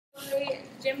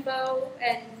Jimbo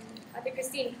and other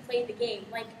Christine played the game.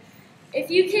 Like, if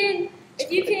you can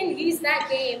use that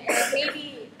game and like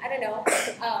maybe, I don't know,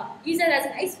 use that as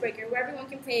an icebreaker where everyone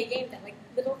can play a game that like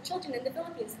little children in the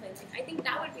Philippines play. Like, I think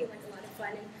that would be like a lot of fun.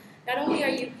 And not only are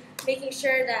you making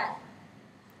sure that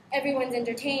everyone's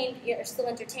entertained, you're still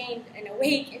entertained and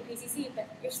awake in PCC, but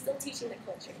you're still teaching the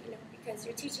culture, you know, because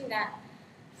you're teaching that,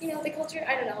 you know, the culture,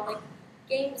 I don't know, like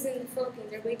games in the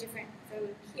Philippines are way different from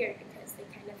here because they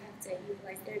kind of have to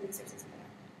utilize their resources more,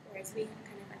 whereas we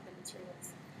kind of have the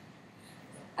materials.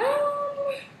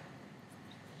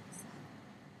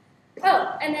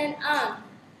 Oh, and then I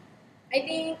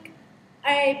think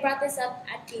I brought this up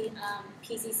at the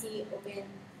PCC Open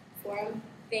Forum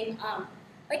thing,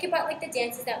 like about like the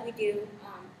dances that we do,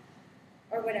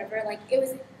 or whatever. Like it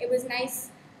was nice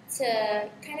to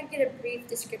kind of get a brief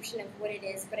description of what it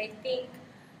is, but I think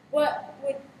what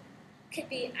could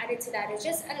be added to that is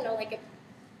just, I don't know, like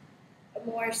a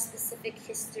more specific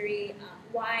history,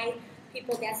 why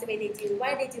people dance the way they do,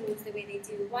 why they do moves the way they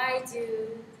do, why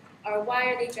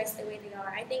are they dressed the way they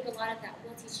are. I think a lot of that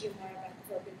will teach you more about the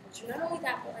Philippine culture. Not only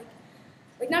that, but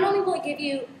like not only will it give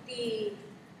you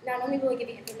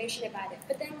information about it,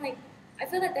 but then like I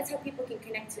feel like that's how people can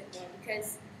connect to it more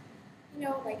because, you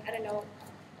know, like I don't know,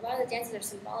 a lot of the dances are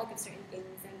symbolic of certain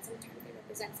things and sometimes they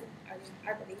represent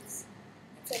our beliefs,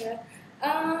 etc.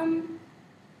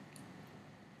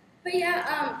 But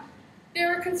yeah,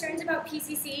 there were concerns about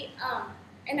PCC,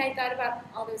 and I thought about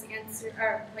all those answers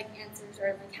or like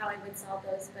how I would solve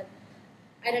those, but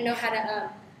I don't know how to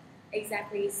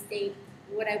exactly state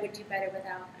what I would do better without,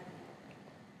 I don't know,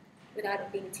 like, without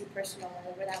it being too personal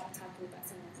or without talking about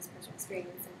someone else's personal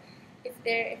experience. And if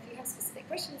you have specific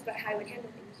questions about how I would handle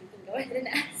things, you can go ahead and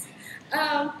ask.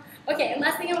 Okay, and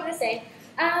last thing I want to say,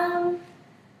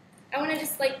 I want to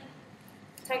just like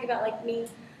talk about like me,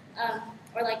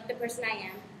 or like the person I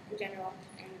am in general,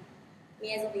 and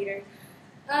me as a leader.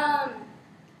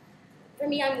 For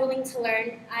me, I'm willing to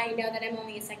learn. I know that I'm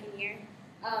only a second year,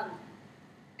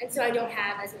 and so I don't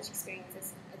have as much experience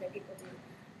as other people do.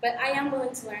 But I am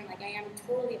willing to learn. Like I am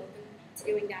totally open to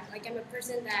doing that. Like I'm a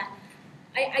person that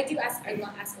I do ask a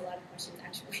lot of questions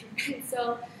actually. And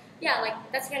so yeah, like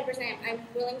that's the kind of person I am. I'm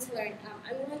willing to learn.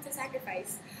 I'm willing to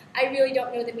sacrifice. I really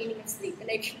don't know the meaning of sleep, and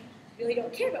I really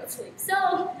don't care about sleep. So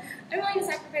I'm willing to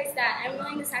sacrifice that. I'm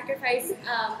willing to sacrifice,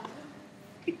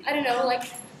 I don't know, like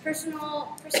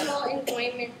personal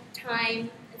enjoyment,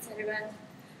 time, etc.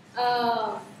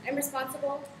 I'm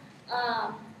responsible.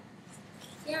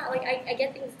 Yeah, like I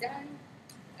get things done.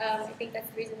 I think that's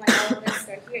the reason why all of us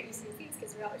are here at UCC is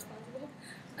because we're all responsible.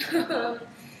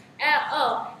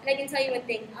 Oh, and I can tell you one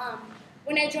thing.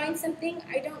 When I join something,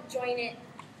 I don't join it,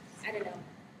 I don't know,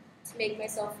 to make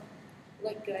myself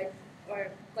look good.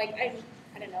 Or like I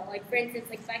don't know, like for instance,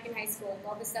 like back in high school, like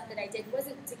all the stuff that I did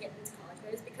wasn't to get into college, but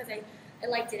it was because I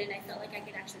liked it and I felt like I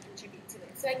could actually contribute to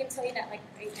it. So I can tell you that like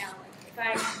right now, like if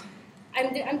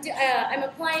I'm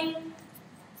applying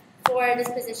for this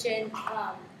position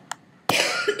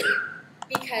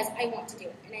because I want to do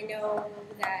it, and I know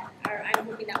that, or I'm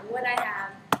hoping that what I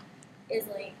have is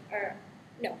like,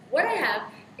 what I have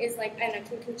is like, I don't know,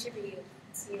 can contribute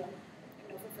to, you know,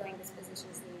 fulfilling this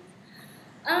position's needs.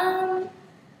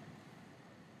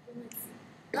 Let's see.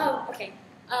 Oh, okay.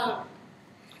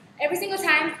 Every single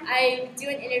time I do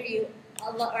an interview,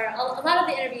 a lot of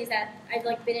the interviews that I've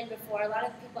like been in before, a lot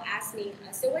of people ask me,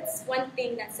 so what's one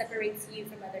thing that separates you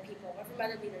from other people, or from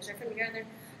other leaders, or from your other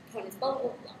opponents, blah,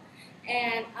 blah, blah.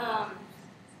 And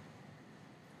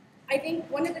I think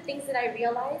one of the things that I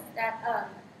realized that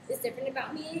is different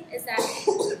about me is that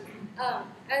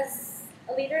as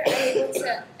a leader, I'm able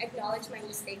to acknowledge my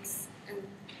mistakes and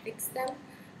fix them.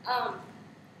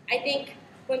 I think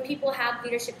when people have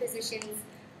leadership positions,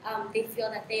 they feel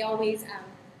that they always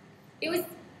feel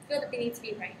that they need to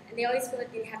be right, and they always feel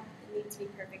that they need to be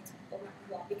perfect,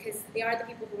 well, because they are the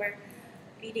people who are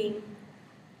leading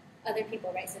other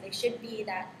people, right? So they should be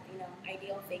that, you know,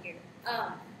 ideal figure.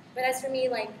 But as for me,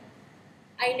 like,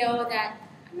 I know that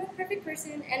I'm not a perfect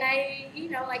person, and I, you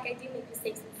know, like I do make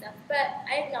mistakes and stuff, but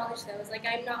I acknowledge those. Like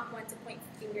I'm not one to point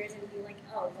fingers and be like,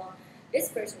 oh, well, this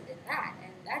person did that,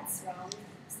 and that's wrong.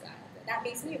 So that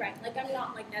makes me right. Like I'm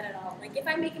not like that at all. Like if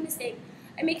I make a mistake,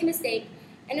 I make a mistake,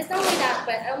 and it's not only that,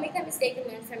 but I'll make that mistake and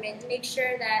learn from it, and make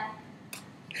sure that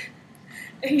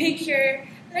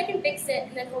I can fix it,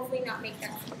 and then hopefully not make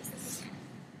that mistake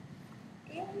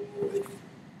again. And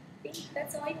I think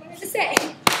that's all I wanted to say.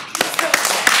 So,